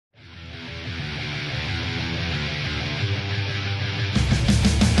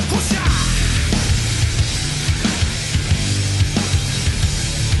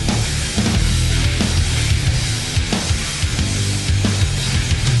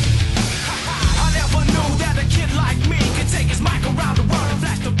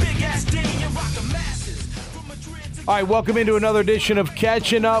All right, welcome into another edition of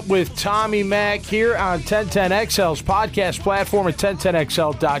Catching Up with Tommy Mack here on 1010XL's podcast platform at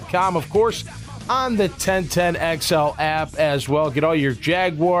 1010XL.com. Of course, on the 1010XL app as well. Get all your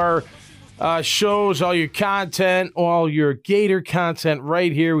Jaguar shows, all your content, all your Gator content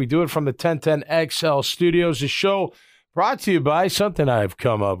right here. We do it from the 1010XL studios. The show brought to you by something I've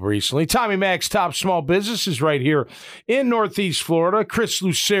come up recently. Tommy Mack's Top Small Businesses right here in Northeast Florida. Chris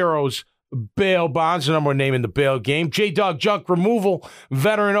Lucero's Bail Bonds, the number one name in the bail game. J-Dog Junk Removal,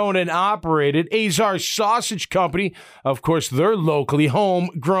 veteran-owned and operated. Azar Sausage Company, of course, they're locally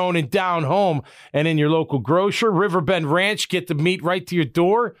home-grown and down-home. And in your local grocer, Riverbend Ranch, get the meat right to your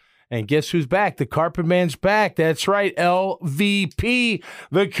door. And guess who's back? The Carpet Man's back. That's right, LVP,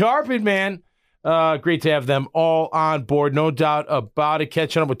 the Carpet Man. Great to have them all on board, no doubt about it.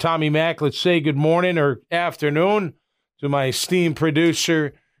 Catching up with Tommy Mack. Let's say good morning or afternoon to my esteemed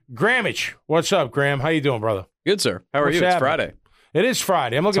producer, Grammage. What's up, Graham? How you doing, brother? Good, sir. How are you? It's Friday. It is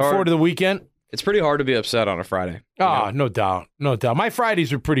Friday. I'm looking forward to the weekend. It's pretty hard to be upset on a Friday. No doubt. No doubt. My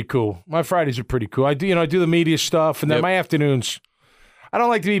Fridays are pretty cool. I do, I do the media stuff, and then my afternoons, I don't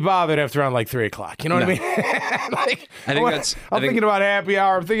like to be bothered after around like 3 o'clock. You know what I mean? I'm thinking about happy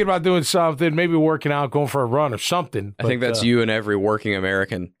hour. I'm thinking about doing something, maybe working out, going for a run or something. I think that's you and every working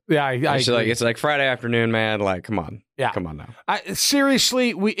American. Yeah, it's like Friday afternoon, man. Like, come on. Yeah. Come on now.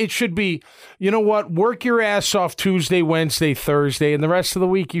 Seriously, it should be, you know what? Work your ass off Tuesday, Wednesday, Thursday, and the rest of the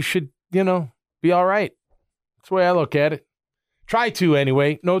week you should, be all right. That's the way I look at it. Try to,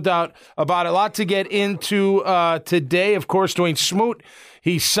 anyway. No doubt about it. A lot to get into today. Of course, Duwuane Smoot,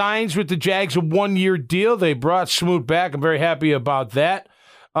 he signs with the Jags a 1-year deal. They brought Smoot back. I'm very happy about that.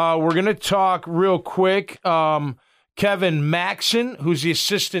 We're going to talk real quick. Kevin Maxson, who's the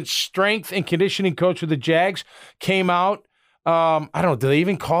assistant strength and conditioning coach with the Jags, came out. I don't know, do they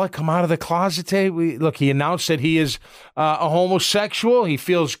even call it come out of the closet today? Look, he announced that he is a homosexual. He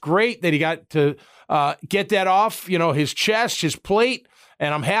feels great that he got to get that off, his chest, his plate,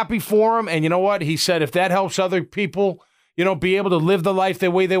 and I'm happy for him. And you know what? He said if that helps other people, be able to live the life the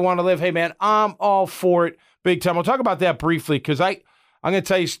way they want to live, hey, man, I'm all for it big time. We'll talk about that briefly because I'm going to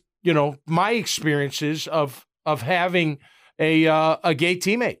tell you, my experiences of having a gay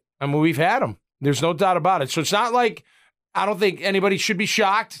teammate. I mean, we've had them. There's no doubt about it. So it's not like I don't think anybody should be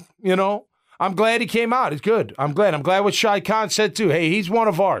shocked. I'm glad he came out. It's good. I'm glad what Shai Khan said too. Hey, he's one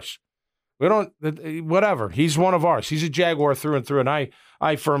of ours. We don't, whatever. He's one of ours. He's a Jaguar through and through, and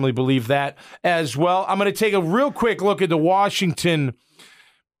I firmly believe that as well. I'm going to take a real quick look at the Washington,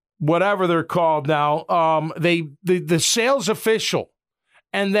 whatever they're called now. The sales official,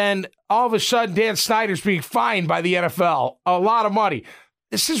 and then all of a sudden Dan Snyder's being fined by the NFL a lot of money.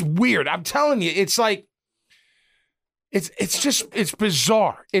 This is weird. I'm telling you, it's like it's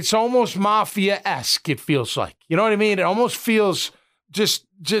bizarre. It's almost mafia-esque. It feels like, you know what I mean? It almost feels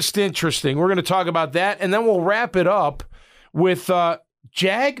just interesting. We're going to talk about that, and then we'll wrap it up with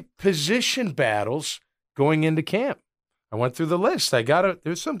Jag position battles going into camp. I went through the list. There's going to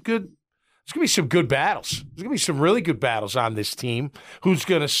be some good battles. There's going to be some really good battles on this team. Who's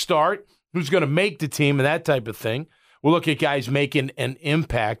going to start? Who's going to make the team and that type of thing. We'll look at guys making an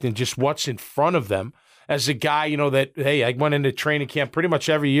impact and just what's in front of them. As a guy, that, hey, I went into training camp pretty much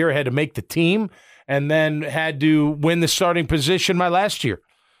every year, had to make the team, and then had to win the starting position my last year.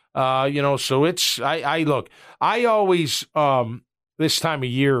 So it's, I always, this time of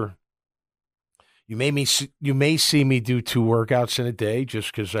year, you may see me do 2 workouts in a day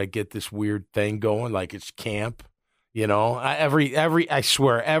just because I get this weird thing going, like it's camp, I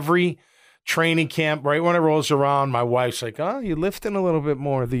swear, every training camp, right when it rolls around, my wife's like, oh, you're lifting a little bit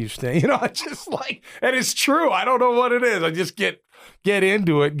more these days. It's just like, and it's true. I don't know what it is. I just get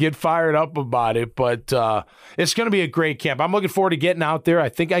into it, get fired up about it. But it's going to be a great camp. I'm looking forward to getting out there. I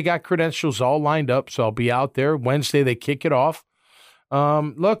think I got credentials all lined up, so I'll be out there. Wednesday, they kick it off.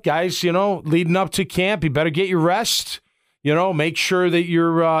 Look, guys, leading up to camp, you better get your rest. Make sure that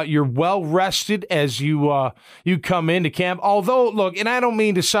you're well rested as you come into camp. Although, look, and I don't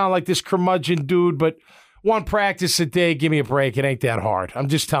mean to sound like this curmudgeon dude, but 1 practice a day, give me a break. It ain't that hard. I'm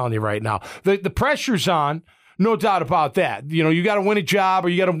just telling you right now. The pressure's on, no doubt about that. You got to win a job or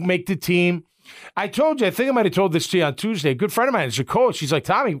you got to make the team. I told you, I think I might have told this to you on Tuesday. A good friend of mine is a coach. He's like,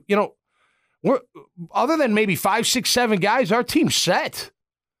 Tommy, we're other than maybe 5, 6, 7 guys, our team's set.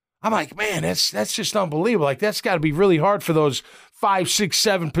 I'm like, man, that's just unbelievable. Like, that's got to be really hard for those 5, 6,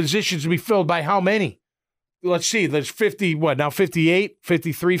 7 positions to be filled by how many? Let's see. There's 58,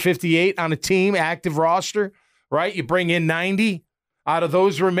 53, 58 on a team, active roster, right? You bring in 90 out of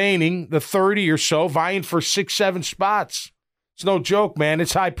those remaining, the 30 or so, vying for 6, 7 spots. It's no joke, man.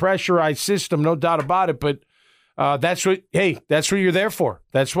 It's high-pressurized system, no doubt about it. But That's what you're there for.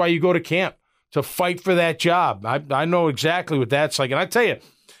 That's why you go to camp, to fight for that job. I know exactly what that's like. And I tell you,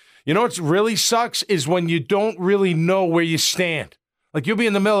 what really sucks is when you don't really know where you stand. Like, you'll be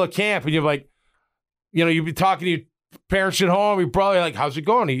in the middle of camp and you're like, you'll be talking to your parents at home. You're probably like, how's it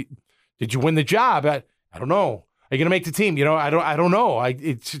going? Did you win the job? I don't know. Are you going to make the team? I don't know.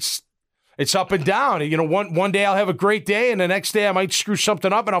 It's up and down. One day I'll have a great day, and the next day I might screw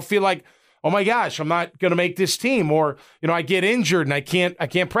something up, and I'll feel like, oh my gosh, I'm not going to make this team. Or I get injured and I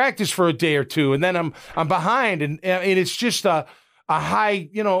can't practice for a day or two, and then I'm behind, and it's just a high,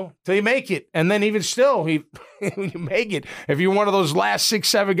 till you make it, and then even still, when you make it, if you're one of those last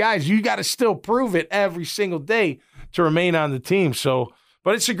 6-7 guys, you got to still prove it every single day to remain on the team. So,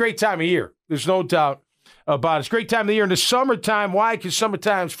 but it's a great time of year. There's no doubt about it. It's a great time of the year in the summertime. Why? Because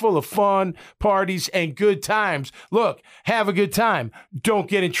summertime's full of fun, parties, and good times. Look, have a good time. Don't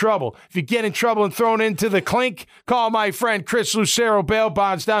get in trouble. If you get in trouble and thrown into the clink, call my friend Chris Lucero, bail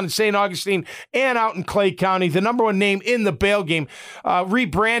bonds down in St. Augustine and out in Clay County. The number one name in the bail game,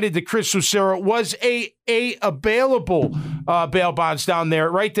 rebranded to Chris Lucero, was a available bail bonds down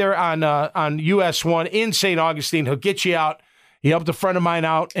there, right there on US 1 in St. Augustine. He'll get you out. He helped a friend of mine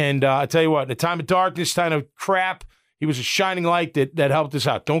out, and I tell you what, in a time of darkness, time of crap, he was a shining light that helped us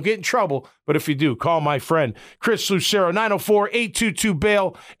out. Don't get in trouble, but if you do, call my friend Chris Lucero,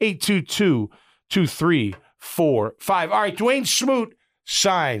 904-822-BAIL, 822-2345. All right, Duwuane Smoot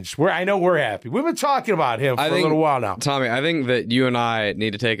signs. I know we're happy. We've been talking about him for a little while now. Tommy, I think that you and I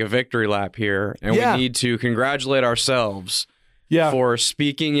need to take a victory lap here, and we need to congratulate ourselves for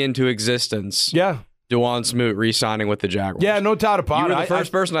speaking into existence. Yeah. Duwuane Smoot re-signing with the Jaguars. Yeah, no doubt about it. You were the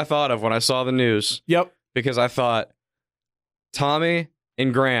first person I thought of when I saw the news. Yep. Because I thought, Tommy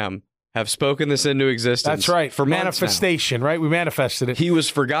and Graham have spoken this into existence. That's right. For manifestation, right? We manifested it. He was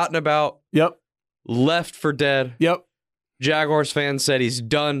forgotten about. Yep. Left for dead. Yep. Jaguars fans said he's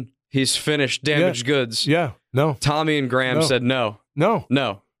done. He's finished. Damaged goods. Yeah. No. Tommy and Graham said no. No.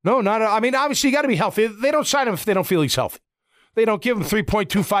 No. No, not. I mean, obviously, you got to be healthy. They don't sign him if they don't feel he's healthy. They don't give him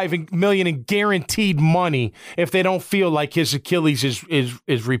 $3.25 million in guaranteed money if they don't feel like his Achilles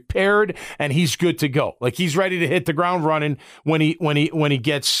is repaired and he's good to go. Like, he's ready to hit the ground running when he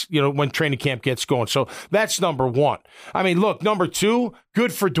gets, when training camp gets going. So that's number one. I mean, look, number two,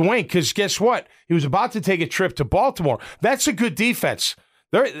 good for Duwuane, because guess what? He was about to take a trip to Baltimore. That's a good defense.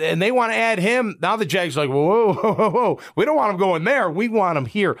 And they want to add him. Now the Jags are like, whoa. We don't want him going there. We want him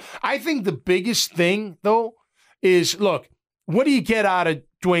here. I think the biggest thing, though, is, look, what do you get out of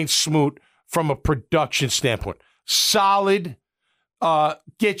Duwuane Smoot from a production standpoint? Solid,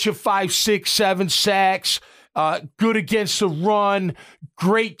 get you 5, 6, 7 sacks, good against the run,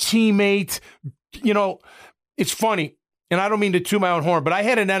 great teammate. It's funny, and I don't mean to toot my own horn, but I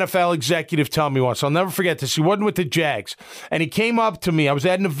had an NFL executive tell me once, I'll never forget this. He wasn't with the Jags, and he came up to me. I was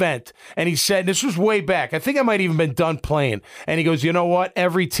at an event, and he said, this was way back. I think I might even been done playing. And he goes, you know what?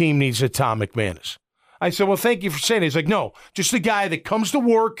 Every team needs a Tom McManus. I said, well, thank you for saying it. He's like, no, just a guy that comes to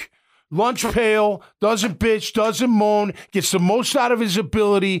work, lunch pail, doesn't bitch, doesn't moan, gets the most out of his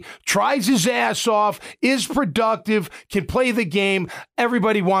ability, tries his ass off, is productive, can play the game.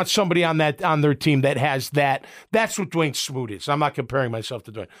 Everybody wants somebody on their team that has that. That's what Duwuane Smoot is. I'm not comparing myself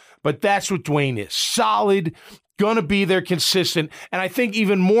to Duwuane, but that's what Duwuane is. Solid, gonna be there, consistent. And I think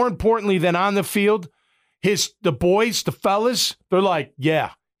even more importantly than on the field, the boys, the fellas, they're like,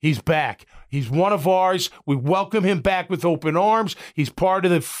 yeah, he's back. He's one of ours. We welcome him back with open arms. He's part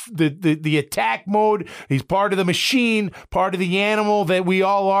of the attack mode. He's part of the machine, part of the animal that we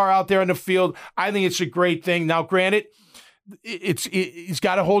all are out there in the field. I think it's a great thing. Now, granted, he's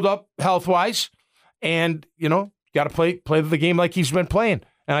got to hold up health-wise, and, got to play the game like he's been playing.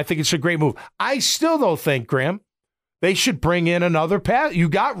 And I think it's a great move. I still, though, think, Graham, they should bring in another pass. You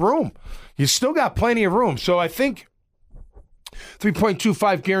got room. You still got plenty of room. So I think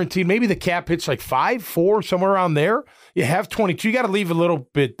 3.25 guaranteed. Maybe the cap hits like 5, 4, somewhere around there. You have 22. You got to leave a little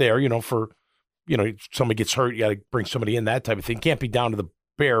bit there, for, somebody gets hurt. You got to bring somebody in, that type of thing. Can't be down to the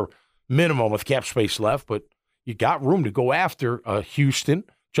bare minimum with cap space left, but you got room to go after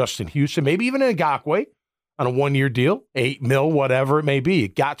Justin Houston, maybe even in Ngakoue on a 1-year deal, $8 million, whatever it may be. You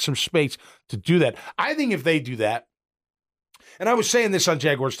got some space to do that. I think if they do that, and I was saying this on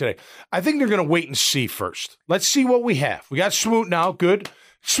Jaguars today, I think they're going to wait and see first. Let's see what we have. We got Smoot now, good.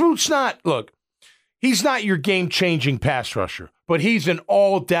 Smoot's he's not your game-changing pass rusher, but he's an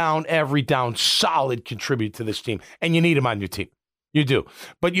all-down, every-down, solid contributor to this team, and you need him on your team. You do.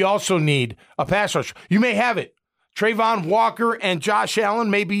 But you also need a pass rusher. You may have it. Trayvon Walker and Josh Allen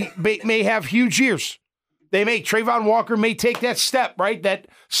may have huge years. Trayvon Walker may take that step, right? That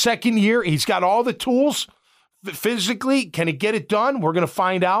second year, he's got all the tools physically, can he get it done? We're going to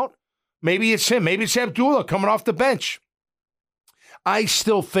find out. Maybe it's him. Maybe it's Abdullah coming off the bench. I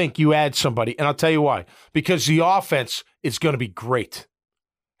still think you add somebody, and I'll tell you why. Because the offense is going to be great.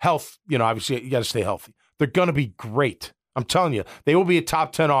 Health, obviously you got to stay healthy. They're going to be great. I'm telling you, they will be a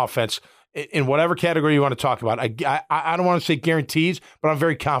top 10 offense in whatever category you want to talk about. I don't want to say guarantees, but I'm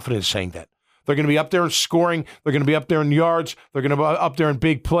very confident in saying that. They're going to be up there in scoring. They're going to be up there in yards. They're going to be up there in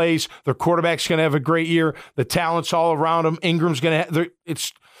big plays. Their quarterback's going to have a great year. The talent's all around them. Ingram's going to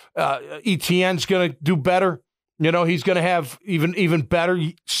Etienne's going to do better. He's going to have even better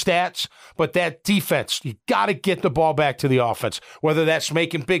stats. But that defense, you got to get the ball back to the offense, whether that's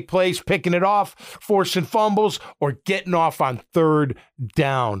making big plays, picking it off, forcing fumbles, or getting off on third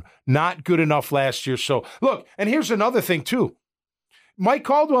down. Not good enough last year. So, look, and here's another thing, too. Mike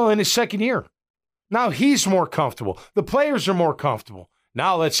Caldwell in his second year. Now he's more comfortable. The players are more comfortable.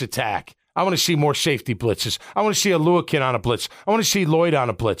 Now let's attack. I want to see more safety blitzes. I want to see a Lewican on a blitz. I want to see Lloyd on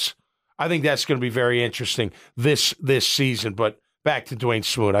a blitz. I think that's going to be very interesting this season. But back to Duwuane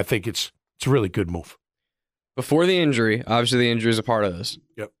Smoot, I think it's a really good move. Before the injury, obviously the injury is a part of this.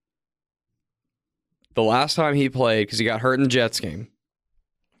 Yep. The last time he played, because he got hurt in the Jets game.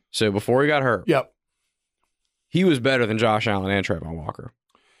 So before he got hurt, yep, he was better than Josh Allen and Trayvon Walker.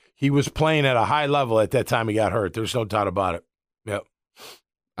 He was playing at a high level at that time he got hurt. There's no doubt about it. Yep.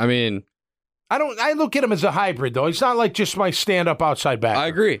 I mean, I look at him as a hybrid, though. He's not like just my stand-up outside backer. I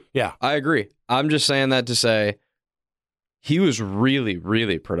agree. Yeah. I agree. I'm just saying that to say he was really,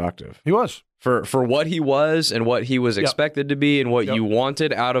 really productive. He was. For what he was and what he was expected to be and what you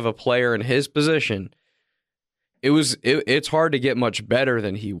wanted out of a player in his position, it's hard to get much better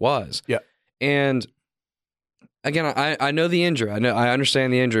than he was. Yeah. And again, I know the injury. I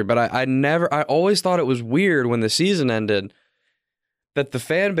understand the injury, but I always thought it was weird when the season ended that the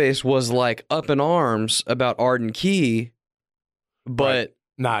fan base was like up in arms about Arden Key, but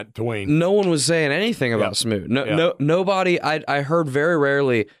not Duwuane. No one was saying anything about Smoot. Nobody. I heard very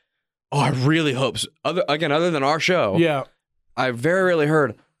rarely. Oh, I really hope. Other than our show, I very rarely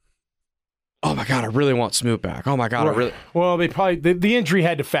heard. Oh my God, I really want Smoot back. Oh my God, I really. Well, they probably the injury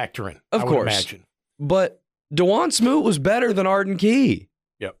had to factor in. Of course, imagine. But Duwuane Smoot was better than Arden Key.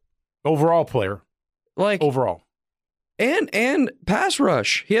 Yep, overall player, overall. And pass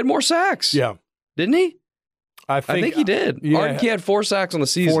rush. He had more sacks. Yeah. Didn't he? I think he did. Yeah. Arden Key had 4 sacks on the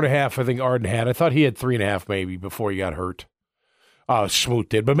season. 4.5, I think Arden had. I thought he had 3.5 maybe before he got hurt. Smoot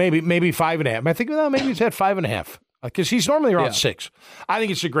did, but maybe 5.5. I think maybe he's had 5.5 because he's normally around 6. I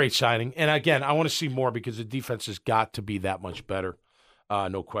think it's a great signing. And again, I want to see more because the defense has got to be that much better.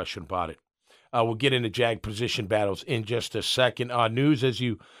 No question about it. We'll get into Jag position battles in just a second. News as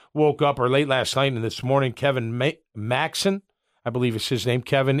you woke up or late last night and this morning, Kevin Maxon, I believe is his name.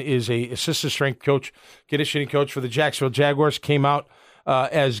 Kevin is a assistant strength coach, conditioning coach for the Jacksonville Jaguars, came out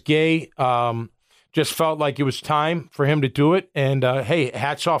as gay. Just felt like it was time for him to do it. And, hey,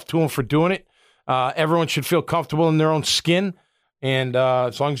 hats off to him for doing it. Everyone should feel comfortable in their own skin. And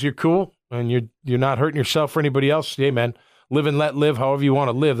as long as you're cool and you're not hurting yourself or anybody else, hey, man, live and let live however you want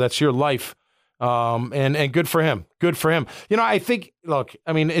to live. That's your life. And good for him. Good for him. I think, look,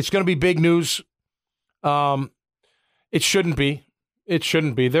 I mean, it's going to be big news. It shouldn't be. It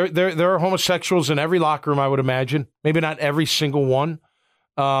shouldn't be. There are homosexuals in every locker room, I would imagine. Maybe not every single one.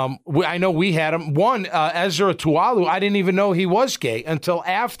 I know we had him. One, Ezra Tualu, I didn't even know he was gay until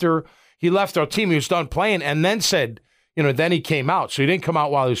after he left our team. He was done playing and then said, then he came out. So he didn't come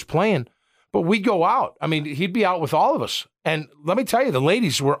out while he was playing. But we'd go out. I mean, he'd be out with all of us. And let me tell you, the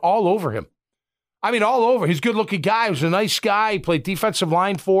ladies were all over him. I mean, all over. He's a good-looking guy. He was a nice guy. He played defensive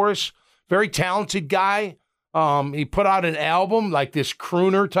line for us. Very talented guy. He put out an album, like this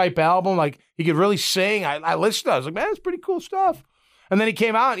crooner-type album. Like, he could really sing. I listened to it. I was like, man, that's pretty cool stuff. And then he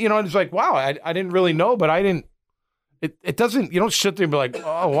came out, and it's like, wow, I didn't really know, but I didn't. It doesn't, you don't sit there and be like,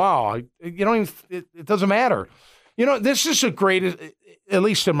 oh, wow. You don't even, it doesn't matter. This is a great, at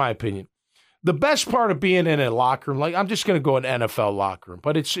least in my opinion, the best part of being in a locker room, like I'm just going to go an NFL locker room,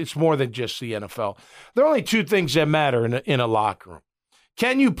 but it's more than just the NFL. There are only 2 things that matter in a locker room.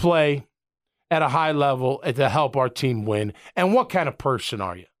 Can you play at a high level to help our team win? And what kind of person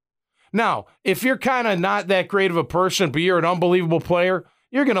are you? Now, if you're kind of not that great of a person, but you're an unbelievable player,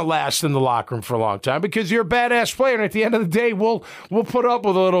 you're going to last in the locker room for a long time because you're a badass player. And at the end of the day, we'll put up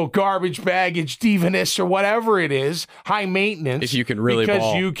with a little garbage baggage, diviness, or whatever it is, high maintenance. If you can really because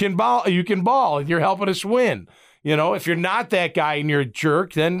ball. you can ball, and you're helping us win. If you're not that guy and you're a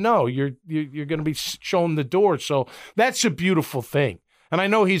jerk, then no, you're going to be shown the door. So that's a beautiful thing. And I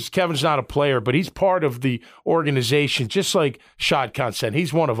know Kevin's not a player, but he's part of the organization, just like Shad Khan said.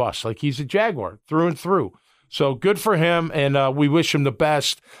 He's one of us. Like, he's a Jaguar through and through. So good for him, and we wish him the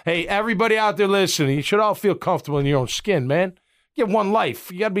best. Hey, everybody out there listening, you should all feel comfortable in your own skin, man. You have one life.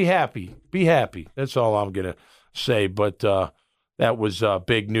 You got to be happy. Be happy. That's all I'm going to say, but that was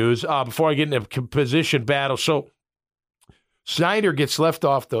big news. Before I get into position battle, so Snyder gets left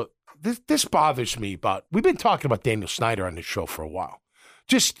off the – this bothers me about – we've been talking about Daniel Snyder on this show for a while.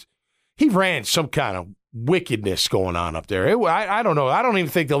 Just he ran some kind of wickedness going on up there. I don't know. I don't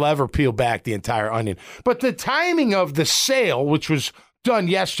even think they'll ever peel back the entire onion. But the timing of the sale, which was done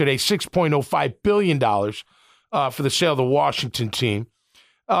yesterday, $6.05 billion for the sale of the Washington team.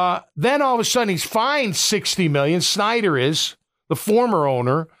 Then all of a sudden he's fined $60 million. Snyder is, the former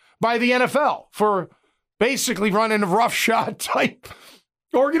owner, by the NFL for basically running a roughshod type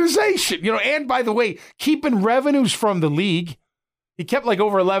organization. And by the way, keeping revenues from the league. He kept like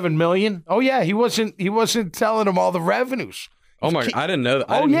over 11 million. Oh yeah, he wasn't telling them all the revenues. Oh my! I didn't know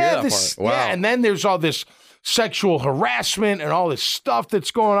that. I didn't hear that part. Wow. Yeah, and then there's all this sexual harassment and all this stuff that's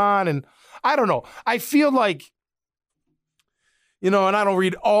going on, and I don't know. I feel like, and I don't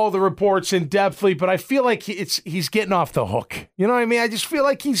read all the reports in depthly, but I feel like he's getting off the hook. You know what I mean? I just feel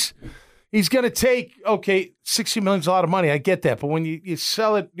like he's going to take, okay, $60 million is a lot of money. I get that, but when you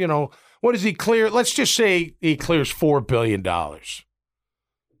sell it, what does he clear? Let's just say he clears $4 billion.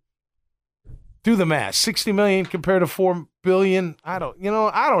 Do the math. $60 million compared to $4 billion. I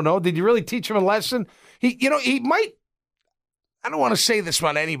don't know. Did you really teach him a lesson? He might. I don't want to say this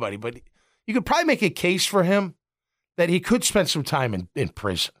about anybody, but you could probably make a case for him that he could spend some time in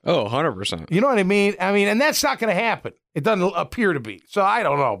prison. Oh, 100%. You know what I mean? And that's not going to happen. It doesn't appear to be. So I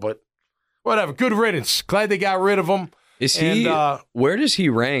don't know, but whatever. Good riddance. Glad they got rid of him. Where does he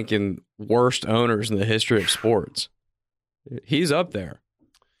rank in worst owners in the history of sports? He's up there.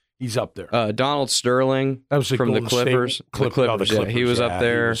 He's up there. Donald Sterling from the Clippers. Clippers. Yeah, he was up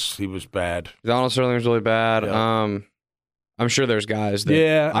there. He was bad. Donald Sterling was really bad. Yeah. I'm sure there's guys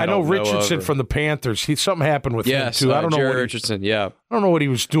that I know Richardson from the Panthers. Something happened with him too. I don't know Jerry Richardson. Yeah, I don't know what he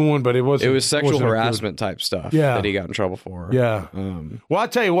was doing, but it was sexual harassment type stuff that he got in trouble for. Yeah. Well, I'll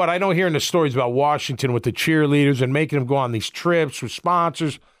tell you what. I know hearing the stories about Washington with the cheerleaders and making them go on these trips with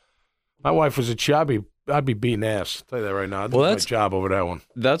sponsors. My wife was a chubby. I'd be beating ass. I'll tell you that right now. I'd do my job over that one.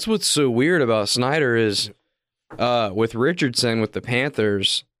 That's what's so weird about Snyder is with Richardson with the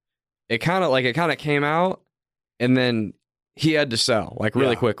Panthers, it kind of came out and then he had to sell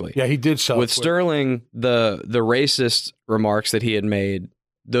really quickly. Yeah, he did sell. With Sterling, the racist remarks that he had made,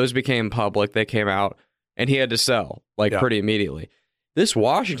 those became public. They came out and he had to sell pretty immediately. This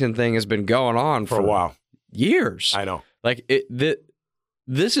Washington thing has been going on for a while. Years. I know.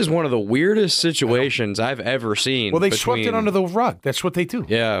 This is one of the weirdest situations I've ever seen. Well, they swept it under the rug. That's what they do.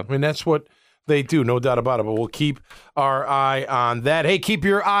 Yeah. I mean, that's what they do, no doubt about it. But we'll keep our eye on that. Hey, keep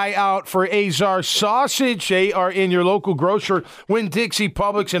your eye out for Azar Sausage. They are in your local grocer, Winn-Dixie,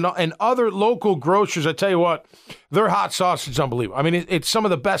 Publix, and other local grocers. I tell you what, their hot sausage is unbelievable. I mean, it's some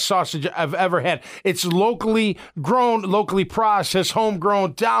of the best sausage I've ever had. It's locally grown, locally processed,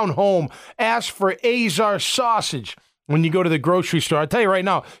 homegrown, down home. Ask for Azar Sausage when you go to the grocery store. I tell you right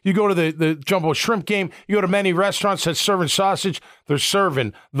now, you go to the Jumbo Shrimp Game, you go to many restaurants that's serving sausage, they're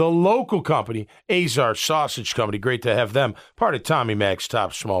serving the local company, Azar Sausage Company. Great to have them, part of Tommy Mac's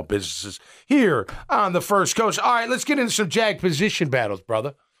top small businesses here on the First Coast. All right, let's get into some Jag position battles,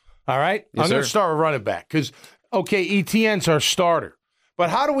 brother. All right? Yes, I'm going to start with running back because, okay, ETN's our starter. But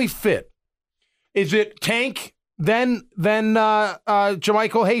how do we fit? Is it Tank, then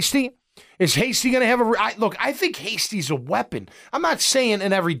Jermichael Hasty? Is Hasty going to have look, I think Hasty's a weapon. I'm not saying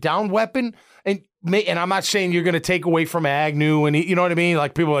an every down weapon, and I'm not saying you're going to take away from Agnew, and you know what I mean?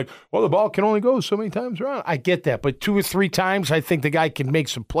 Like, people are like, well, the ball can only go so many times around. I get that, but 2 or 3 times, I think the guy can make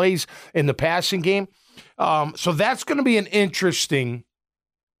some plays in the passing game. So that's going to be an interesting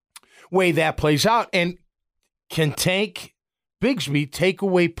way that plays out. And can Tank Bigsby take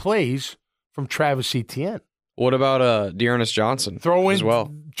away plays from Travis Etienne? What about Dearness Johnson? Throw in as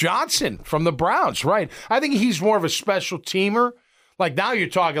well. Johnson from the Browns, right? I think he's more of a special teamer. Like, now you're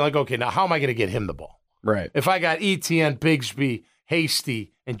talking like, okay, now how am I going to get him the ball? Right. If I got Etienne, Bigsby,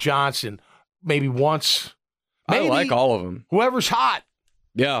 Hasty, and Johnson, maybe once. Maybe I like all of them. Whoever's hot.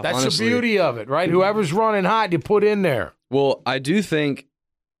 Yeah, that's honestly. the beauty of it, right? Whoever's running hot, you put in there. Well, I do think,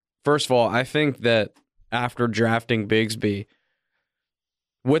 first of all, I think that after drafting Bigsby,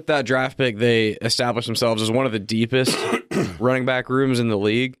 with that draft pick, they established themselves as one of the deepest running back rooms in the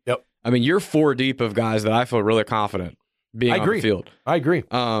league. Yep. I mean, you're 4 deep of guys that I feel really confident being on the field. I agree.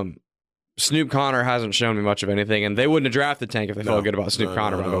 Snoop Connor hasn't shown me much of anything, and they wouldn't have drafted Tank if they felt good about Snoop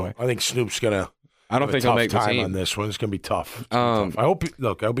Connor, by the way. I think Snoop's going to I don't think he'll make the time team on this one. It's going to be tough. Tough. I hope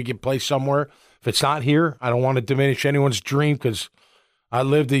he can play somewhere. If it's not here, I don't want to diminish anyone's dream because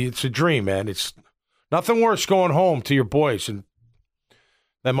it's a dream, man. It's nothing worse going home to your boys and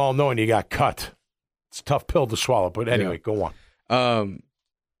them all knowing you got cut. It's a tough pill to swallow, but anyway, go on.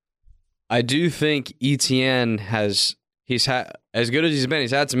 I do think ETN he's had, as good as he's been,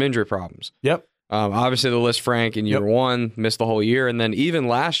 he's had some injury problems. Yep. Obviously, the list Frank in year one, missed the whole year. And then even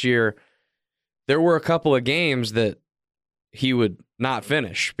last year, there were a couple of games that he would not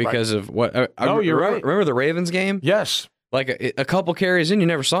finish because of what. You're right. Remember the Ravens game? Yes. Like a couple carries in, you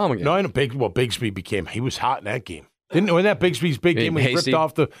never saw him again. No, I know Bigsby he was hot in that game. Wasn't that Bigsby's big game when he ripped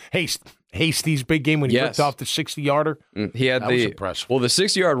off the Hasty's big game when he ripped off the 60-yarder? He had was impressive. Well, the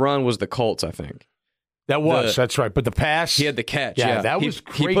 60-yard run was the Colts, I think. That's right. But the pass. He had the catch. Yeah, that was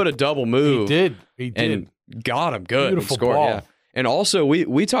great. He put a double move. He did. And got him good. Beautiful scored, ball. Yeah. And also,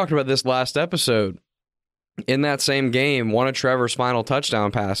 we talked about this last episode. In that same game, one of Trevor's final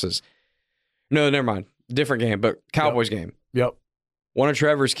touchdown passes. No, never mind. Different game, but Cowboys game. Yep. One of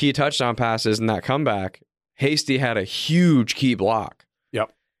Trevor's key touchdown passes in that comeback, Hasty had a huge key block.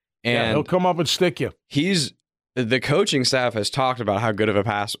 Yep. And he'll come up and stick you. The coaching staff has talked about how good of a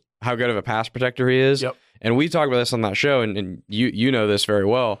pass protector he is. Yep. And we talked about this on that show, and you know this very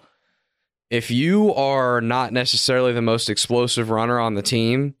well. If you are not necessarily the most explosive runner on the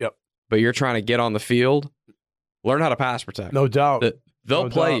team, but you're trying to get on the field, learn how to pass protect. No doubt. They'll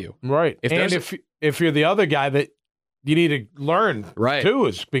play you. Right. If you're the other guy that you need to learn too,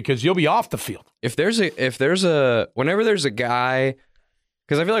 is because you'll be off the field. Whenever there's a guy,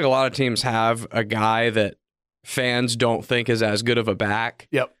 because I feel like a lot of teams have a guy that fans don't think is as good of a back.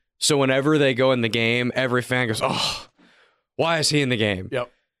 Yep. So whenever they go in the game, every fan goes, "Oh, why is he in the game?"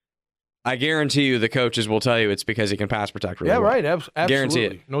 Yep. I guarantee you the coaches will tell you it's because he can pass protect really well. Right. Absolutely. Guarantee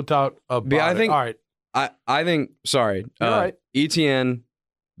it. No doubt about it. All right. I think, sorry, right. ETN,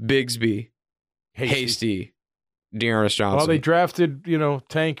 Bigsby, Hasty, Dearness Johnson. Well, they drafted,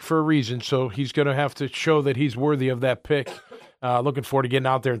 Tank for a reason, so he's going to have to show that he's worthy of that pick. Looking forward to getting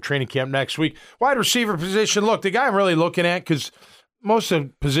out there in training camp next week. Wide receiver position, look, the guy I'm really looking at, because most of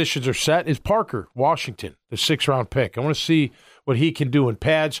the positions are set, is Parker Washington, the 6th-round pick. I want to see what he can do in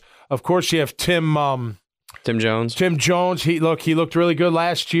pads. Of course, you have Tim Jones. Tim Jones. He looked really good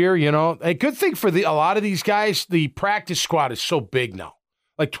last year. A good thing for a lot of these guys. The practice squad is so big now,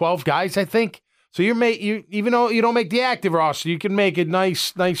 like 12 guys, I think. So you even though you don't make the active roster, you can make a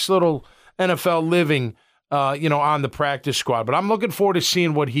nice little NFL living, on the practice squad. But I'm looking forward to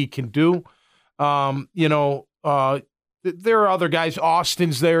seeing what he can do. There are other guys.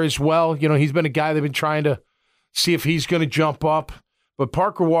 Austin's there as well. He's been a guy they've been trying to see if he's going to jump up. But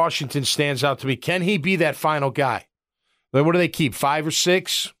Parker Washington stands out to me. Can he be that final guy? Then what do they keep? 5 or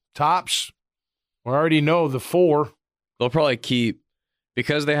 6 tops? We already know the 4. They'll probably keep,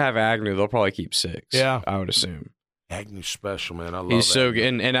 because they have Agnew, they'll probably keep 6. Yeah. I would assume. Agnew's special, man. I love He's so good.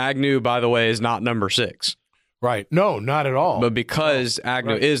 And Agnew, by the way, is not number 6. Right. No, not at all. But because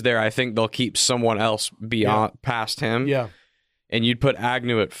Agnew is there, I think they'll keep someone else past him. Yeah. And you'd put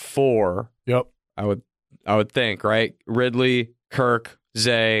Agnew at 4. Yep. I would think, right? Ridley, Kirk,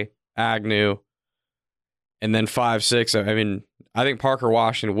 Zay, Agnew, and then 5, 6. I mean, I think Parker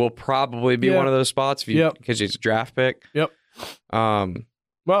Washington will probably be one of those spots because he's a draft pick. Yep.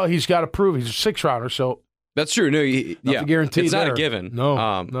 Well, he's got to prove he's a 6th-rounder, so that's true. No, guaranteed. It's not a given.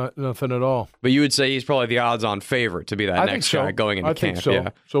 No, nothing at all. But you would say he's probably the odds-on favorite to be that next guy going into camp. I think so. Yeah.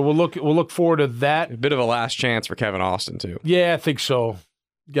 So we'll look forward to that. A bit of a last chance for Kevin Austin too. Yeah, I think so.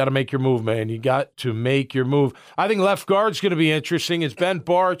 You got to make your move, man. You got to make your move. I think left guard's going to be interesting. Is Ben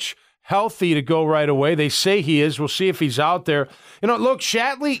Barch healthy to go right away? They say he is. We'll see if he's out there. Look,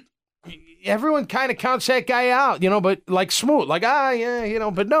 Shatley, everyone kind of counts that guy out, but like Smoot,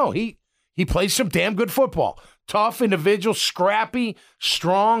 but no, he plays some damn good football. Tough individual, scrappy,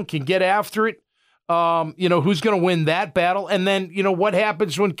 strong, can get after it. Who's going to win that battle? And then, what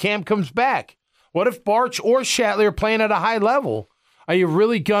happens when Cam comes back? What if Barch or Shatley are playing at a high level? Are you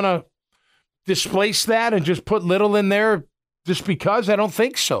really going to displace that and just put Little in there just because? I don't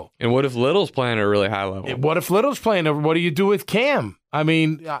think so. And what if Little's playing at a really high level? What if Little's playing? What do you do with Cam? I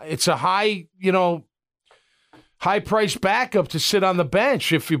mean, it's a high-priced backup to sit on the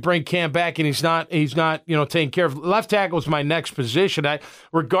bench if you bring Cam back and he's not taken care of. Left tackle is my next position.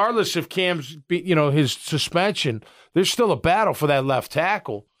 Regardless of Cam's, his suspension, there's still a battle for that left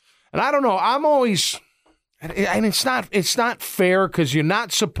tackle. And I don't know. I'm always... And it's not fair because you're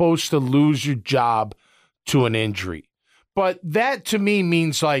not supposed to lose your job to an injury. But that to me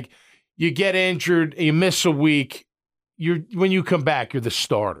means like you get injured, you miss a week, when you come back, you're the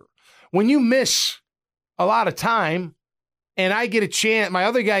starter. When you miss a lot of time and I get a chance, my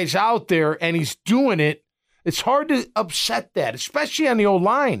other guy's out there and he's doing it, it's hard to upset that, especially on the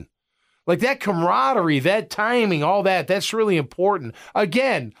O-line. Like that camaraderie, that timing, all that, that's really important.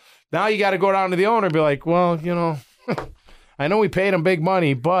 Again, now you got to go down to the owner and be like, well, I know we paid him big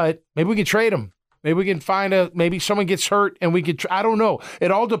money, but maybe we can trade him. Maybe we can maybe someone gets hurt and we could, I don't know.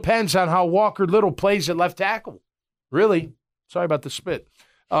 It all depends on how Walker Little plays at left tackle. Really. Sorry about the spit.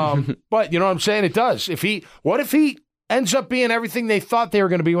 But you know what I'm saying? It does. What if he ends up being everything they thought they were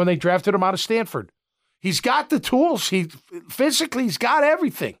going to be when they drafted him out of Stanford? He's got the tools. Physically, he's got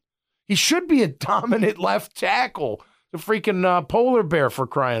everything. He should be a dominant left tackle. The freaking polar bear, for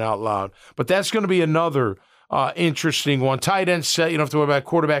crying out loud. But that's going to be another interesting one. Tight end set. You don't have to worry about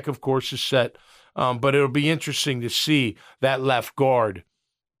quarterback, of course, is set. But it'll be interesting to see that left guard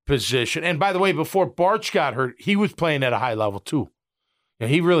position. And by the way, before Barch got hurt, he was playing at a high level too. And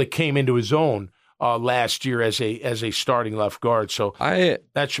he really came into his own last year as a starting left guard. So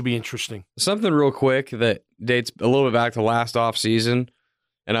that should be interesting. Something real quick that dates a little bit back to last offseason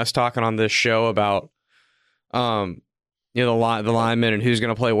and us talking on this show about the linemen and who's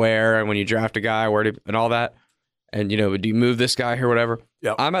going to play where and when you draft a guy, and all that. And, do you move this guy here, whatever?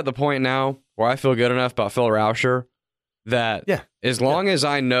 Yep. I'm at the point now where I feel good enough about Phil Rauscher that as long as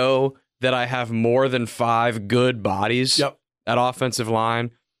I know that I have more than 5 good bodies at offensive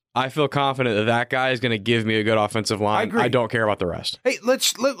line, I feel confident that guy is going to give me a good offensive line. I agree. I don't care about the rest. Hey,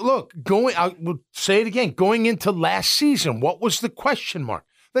 let's look. We'll say it again. Going into last season, what was the question mark?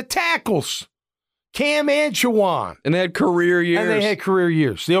 The tackles. Cam and Juwan. And they had career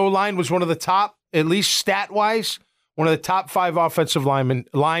years. The O-line was one of the top, at least stat-wise, one of the top 5 offensive lines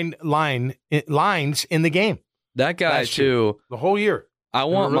in the game. That guy, too. The whole year. I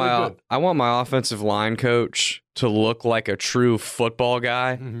want my offensive line coach to look like a true football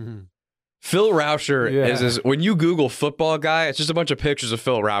guy. Mm-hmm. Phil Rauscher is when you Google football guy, it's just a bunch of pictures of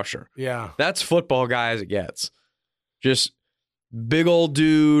Phil Rauscher. Yeah. That's football guy as it gets. Just big old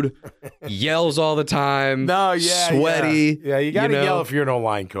dude, yells all the time. Sweaty. Yeah, you got to yell if you're an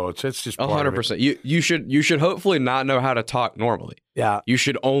O-line coach. That's just 100%. You should hopefully not know how to talk normally. Yeah, you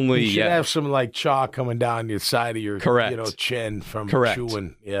should have some like chalk coming down your side of your chin from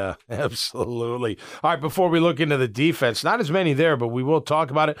chewing. Yeah, absolutely. All right, before we look into the defense, not as many there, but we will talk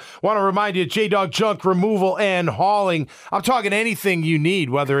about it. Want to remind you, J-Dog Junk Removal and Hauling. I'm talking anything you need,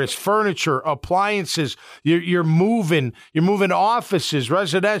 whether it's furniture, appliances, you're moving offices,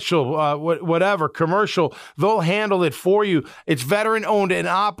 residential, whatever, commercial. They'll handle it for you. It's veteran owned and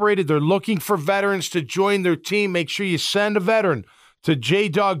operated. They're looking for veterans to join their team. Make sure you send a veteran to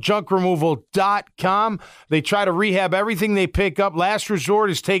jdogjunkremoval.com. They try to rehab everything they pick up. Last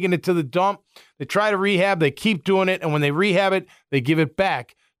resort is taking it to the dump. They try to rehab. They keep doing it. And when they rehab it, they give it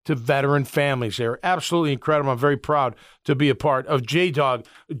back to veteran families. They're absolutely incredible. I'm very proud to be a part of J-Dog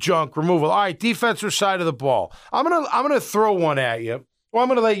Junk Removal. All right, defensive side of the ball. I'm gonna throw one at you. Well, I'm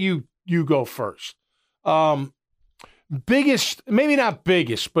going to let you go first. Biggest, maybe not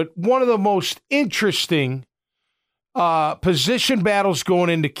biggest, but one of the most interesting position battles going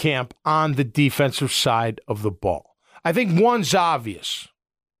into camp on the defensive side of the ball. I think one's obvious,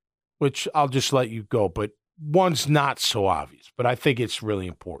 which I'll just let you go, but one's not so obvious, but I think it's really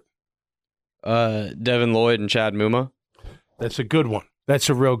important. Devin Lloyd and Chad Muma. That's a good one. That's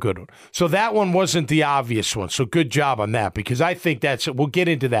a real good one. So that one wasn't the obvious one. So good job on that, because I think we'll get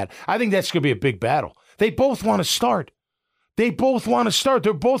into that. I think that's going to be a big battle. They both want to start. They're both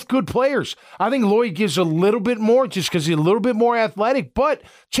good players. I think Lloyd gives a little bit more just because he's a little bit more athletic, but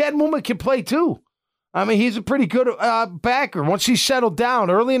Chad Muma can play too. I mean, he's a pretty good backer. Once he settled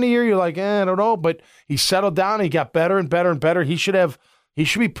down early in the year, you're like, I don't know, but he settled down. He got better and better and better. He should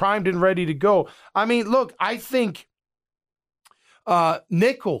be primed and ready to go. I mean, look, I think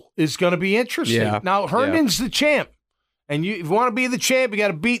nickel is going to be interesting. Yeah. Now, Herndon's the champ. And if you want to be the champ, you got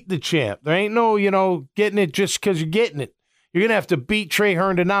to beat the champ. There ain't no, getting it just because you're getting it. You're going to have to beat Trey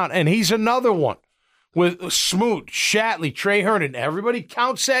Herndon out. And he's another one with Smoot, Shatley, Trey Herndon. Everybody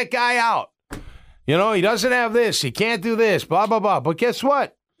counts that guy out. He doesn't have this. He can't do this, blah, blah, blah. But guess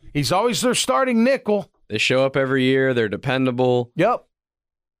what? He's always their starting nickel. They show up every year. They're dependable. Yep.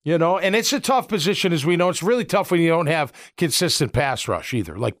 And it's a tough position, as we know. It's really tough when you don't have consistent pass rush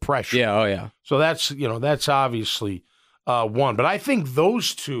either, like pressure. Yeah, oh yeah. So that's obviously one. But I think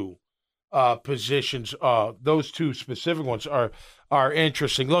those two positions, those two specific ones are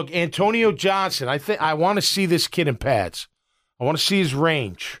interesting. Look, Antonio Johnson, I want to see this kid in pads. I want to see his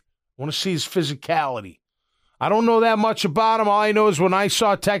range. I want to see his physicality. I don't know that much about him. All I know is when I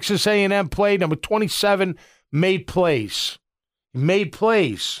saw Texas A&M play, number 27 made plays. He made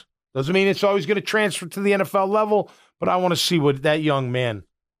plays. Doesn't mean it's always going to transfer to the NFL level, but I want to see what that young man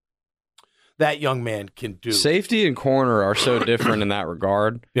can do. Safety and corner are so different in that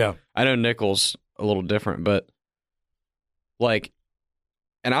regard. Yeah. I know nickel's a little different, but like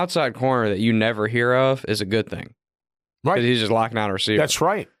an outside corner that you never hear of is a good thing. Right. Because he's just locking down a receiver. That's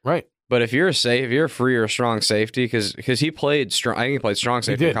right. Right. But if you're a free or strong safety, because he played strong, I think he played strong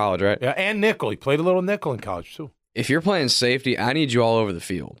safety in college, right? Yeah, and nickel. He played a little nickel in college too. If you're playing safety, I need you all over the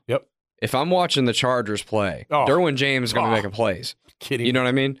field. Yep. If I'm watching the Chargers play, Derwin James is going to be making plays. Kidding. You know what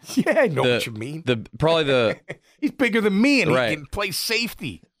I mean? Yeah, I know what you mean. He's bigger than me, and he can play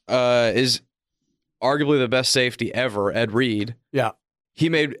safety. Is arguably the best safety ever, Ed Reed. Yeah. He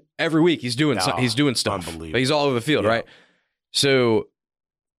made every week. He's doing stuff. Unbelievable. But he's all over the field, right? So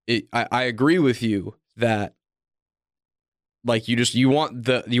I agree with you that like you want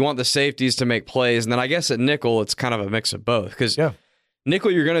the safeties to make plays, and then I guess at nickel it's kind of a mix of both because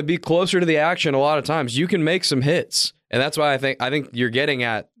nickel you're going to be closer to the action a lot of times. You can make some hits, and that's why I think you're getting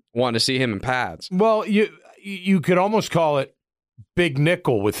at wanting to see him in pads. Well, you could almost call it big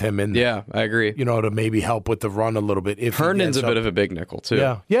nickel with him in there. Yeah, I agree. To maybe help with the run a little bit. Herndon's a bit of a big nickel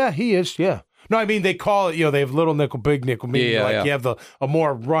too. Yeah, he is. Yeah. No, I mean they call it. They have little nickel, big nickel. Meaning you have a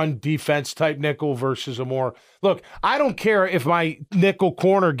more run defense type nickel versus a more look. I don't care if my nickel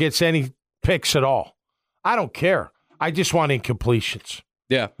corner gets any picks at all. I don't care. I just want incompletions.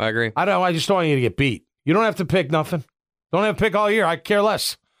 Yeah, I agree. I just don't want you to get beat. You don't have to pick nothing. Don't have to pick all year. I care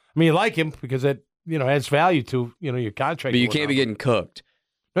less. I mean, you like him because it adds value to your contract. But you can't be getting cooked.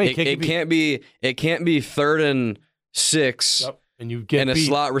 No, it can't be 3rd and 6. Yep. And you get a beat.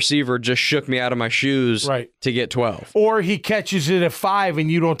 Slot receiver just shook me out of my shoes to get 12. Or he catches it at 5 and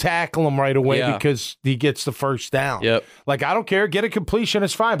you don't tackle him right away because he gets the first down. Yep. Like, I don't care. Get a completion,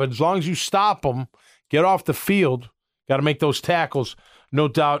 it's fine. But as long as you stop him, get off the field, got to make those tackles. No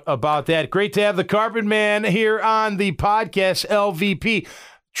doubt about that. Great to have the Carpet Man here on the podcast, LVP.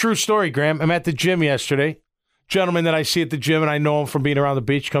 True story, Graham. I'm at the gym yesterday. Gentleman that I see at the gym, and I know him from being around the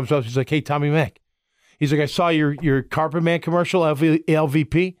beach, comes up. He's like, hey, Tommy Mack. He's like, I saw your Carpet Man commercial,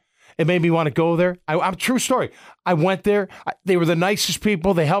 LVP. It made me want to go there. I'm true story. I went there. They were the nicest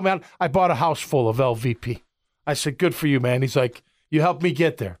people. They helped me out. I bought a house full of LVP. I said, good for you, man. He's like, you helped me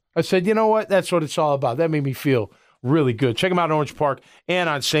get there. I said, you know what? That's what it's all about. That made me feel really good. Check them out in Orange Park and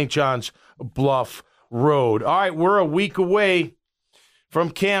on St. John's Bluff Road. All right, we're a week away from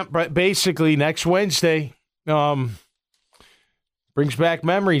camp, but basically next Wednesday. Brings back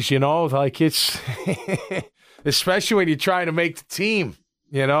memories, like it's, especially when you're trying to make the team,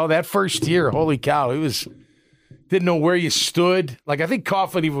 that first year, holy cow, didn't know where you stood. Like, I think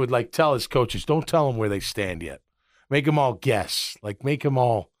Coughlin even would tell his coaches, don't tell them where they stand yet. Make them all guess, make them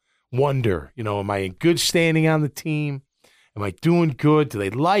all wonder, am I in good standing on the team? Am I doing good? Do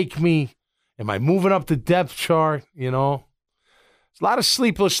they like me? Am I moving up the depth chart? It's a lot of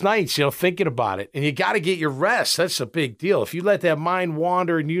sleepless nights, thinking about it. And you got to get your rest. That's a big deal. If you let that mind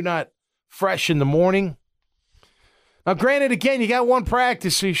wander and you're not fresh in the morning. Now, granted, again, you got one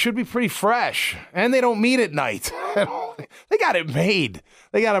practice, so you should be pretty fresh. And they don't meet at night. They got it made.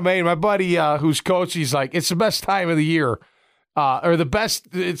 My buddy who's coach, he's like, it's the best time of the year. Or the best,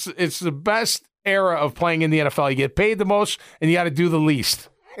 it's the best era of playing in the NFL. You get paid the most, and you got to do the least.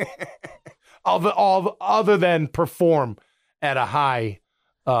 all other than perform at a high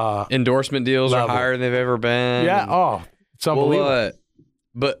endorsement deals level. Are higher than they've ever been. Yeah. It's unbelievable.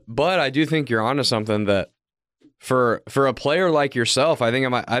 But I do think you're onto something that for a player like yourself, I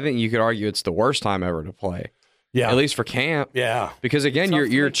think you could argue it's the worst time ever to play. Yeah. At least for camp. Yeah. Because again,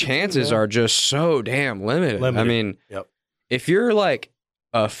 your chances are just so damn limited. I mean, if you're like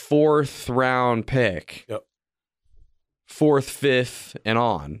a 4th round pick, 4th, 5th, and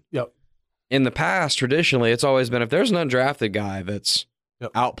on. In the past, traditionally, it's always been if there's an undrafted guy that's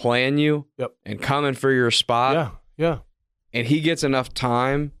outplaying you and coming for your spot, and he gets enough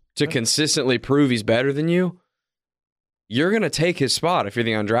time to consistently prove he's better than you, you're going to take his spot if you're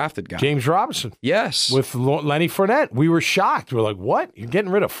the undrafted guy. James Robinson. Yes. With Lenny Fournette. We were shocked. We were like, what? You're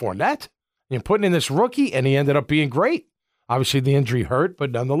getting rid of Fournette? You're putting in this rookie, and he ended up being great. Obviously, the injury hurt,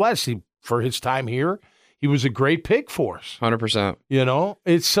 but nonetheless, for his time here, he was a great pick for us. 100%.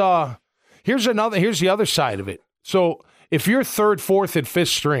 It's... Here's the other side of it. So if you're 3rd, 4th, and 5th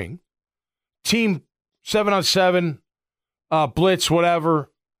string, team 7-on-7, blitz, whatever,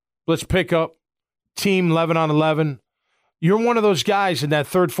 blitz pickup, team 11-on-11, you're one of those guys in that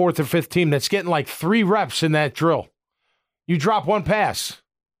 3rd, 4th, or 5th team that's getting like 3 reps in that drill. You drop 1 pass.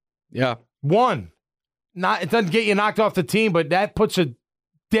 Yeah. 1. It doesn't get you knocked off the team, but that puts a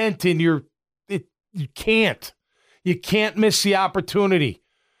dent in you can't miss the opportunity.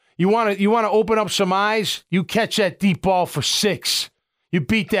 You want to open up some eyes? You catch that deep ball for 6. You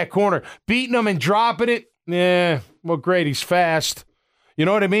beat that corner. Beating him and dropping it? Yeah, well, great. He's fast. You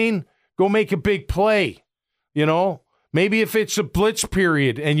know what I mean? Go make a big play. You know? Maybe if it's a blitz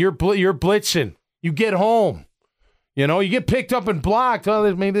period and you're blitzing, you get home. You know, you get picked up and blocked.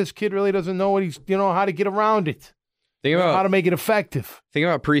 Oh, maybe this kid really doesn't know what how to get around it. Think about how to make it effective. Think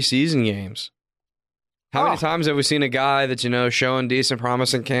about preseason games. How many times have we seen a guy that's, showing decent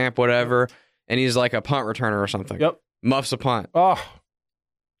promise in camp, whatever, and he's like a punt returner or something? Yep. Muffs a punt. Oh.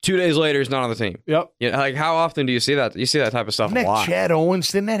 2 days later, he's not on the team. Yep. Yeah, like, how often do you see that? You see that type of stuff a lot. Chad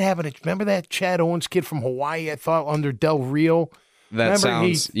Owens? Didn't that happen? Remember that Chad Owens kid from Hawaii, I thought, under Del Rio? Yes.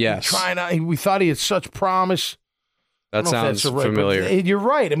 We thought he had such promise. That sounds familiar. You're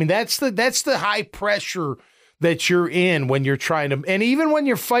right. I mean, that's the high pressure that you're in when you're trying to, and even when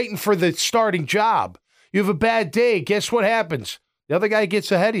you're fighting for the starting job. You have a bad day. Guess what happens? The other guy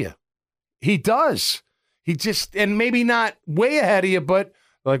gets ahead of you. He does. And maybe not way ahead of you, but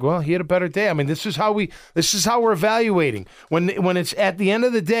like, well, he had a better day. I mean, this is how we're evaluating. When it's at the end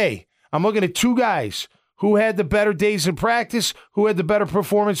of the day, I'm looking at 2 guys who had the better days in practice, who had the better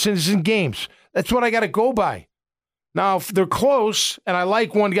performances in games. That's what I got to go by. Now, if they're close, and I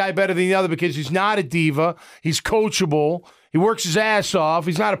like one guy better than the other because he's not a diva, he's coachable, he works his ass off,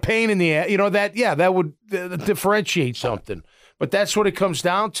 he's not a pain in the ass, that would differentiate something. But that's what it comes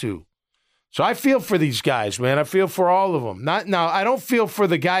down to. So I feel for these guys, man. I feel for all of them. I don't feel for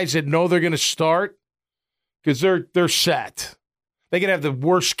the guys that know they're going to start because they're set. They can have the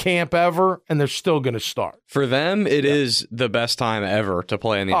worst camp ever, and they're still going to start. For them, it is the best time ever to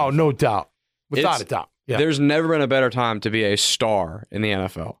play in the NFL. Oh, no doubt. Without a doubt. Yeah. There's never been a better time to be a star in the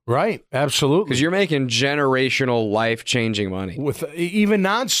NFL. Right, absolutely. Because you're making generational, life-changing money. With even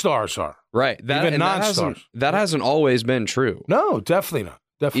non-stars are. Right. Even non-stars. That hasn't always been true. No, definitely not.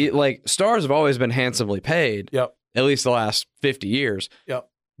 Definitely. Stars have always been handsomely paid. Yep. At least the last 50 years. Yep.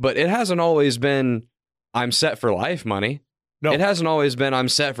 But it hasn't always been, I'm set for life money. No. It hasn't always been, I'm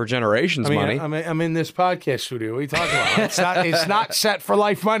set for generations money. I'm in this podcast studio. What are you talking about? It's not set for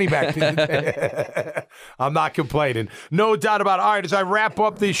life money back then. I'm not complaining. No doubt about it. All right, as I wrap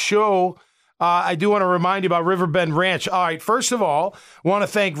up this show, I do want to remind you about Riverbend Ranch. All right, first of all, I want to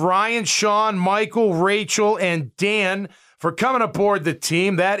thank Ryan, Sean, Michael, Rachel, and Dan for coming aboard the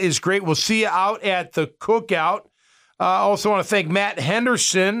team. That is great. We'll see you out at the cookout. Also want to thank Matt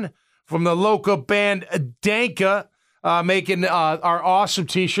Henderson from the local band Danka, making our awesome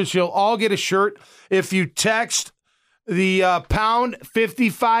T-shirts. You'll all get a shirt if you text the pound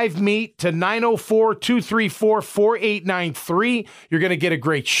 55 meat to 904-234-4893. You're going to get a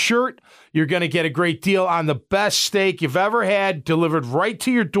great shirt. You're going to get a great deal on the best steak you've ever had delivered right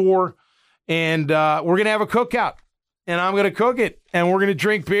to your door. And we're going to have a cookout. And I'm going to cook it. And we're going to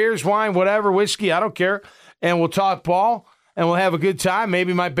drink beers, wine, whatever, whiskey. I don't care. And we'll talk ball. And we'll have a good time.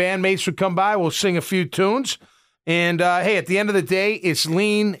 Maybe my bandmates would come by. We'll sing a few tunes. And, hey, at the end of the day, it's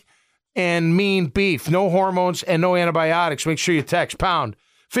lean and mean beef. No hormones and no antibiotics. Make sure you text pound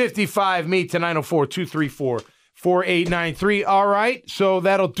 55 meat to 904-234-4893. All right, so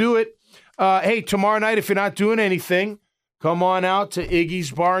that'll do it. Hey, tomorrow night, if you're not doing anything, come on out to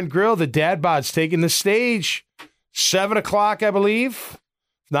Iggy's Bar and Grill. The Dad Bod's taking the stage. 7 o'clock, I believe.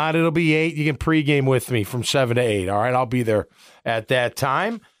 If not, it'll be 8. You can pregame with me from 7 to 8. All right, I'll be there at that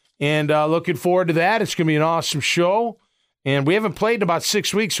time. And looking forward to that. It's going to be an awesome show. And we haven't played in about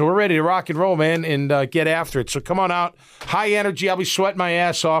 6 weeks, so we're ready to rock and roll, man, and get after it. So come on out. High energy. I'll be sweating my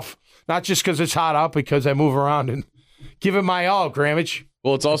ass off, not just because it's hot out, because I move around and give it my all, Grammage.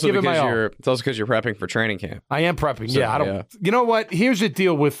 Well, it's also because you're prepping for training camp. I am prepping. So, yeah, You know what? Here's the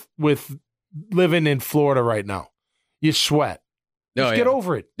deal with living in Florida right now. You sweat. Just get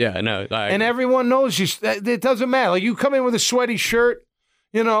over it. Yeah, no. And everyone knows you. It doesn't matter. Like, you come in with a sweaty shirt,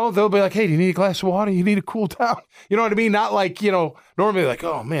 they'll be like, hey, do you need a glass of water? You need to cool down. You know what I mean? Not like, normally like,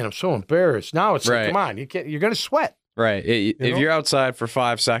 oh, man, I'm so embarrassed. Now it's like, come on, you're going to sweat. Right. If you're outside for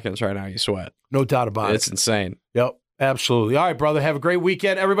 5 seconds right now, you sweat. No doubt about it. It's insane. Yep, absolutely. All right, brother, have a great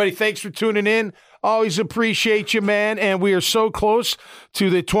weekend. Everybody, thanks for tuning in. Always appreciate you, man. And we are so close to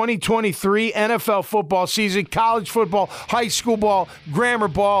the 2023 NFL football season. College football, high school ball, grammar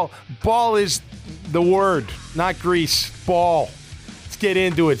ball. Ball is the word, not grease. Ball. Let's get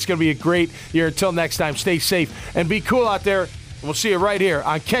into it. It's going to be a great year. Until next time, stay safe and be cool out there. And we'll see you right here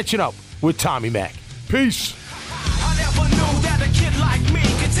on Catching Up with Tommy Mac. Peace. I never knew that a kid like me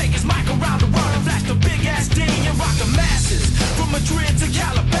could take his mic around the world and flash the big ass D and rock the masses. From Madrid to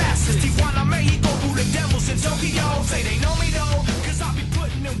Calabasas, Tijuana, Mexico, who the devils in Tokyo say they know me though.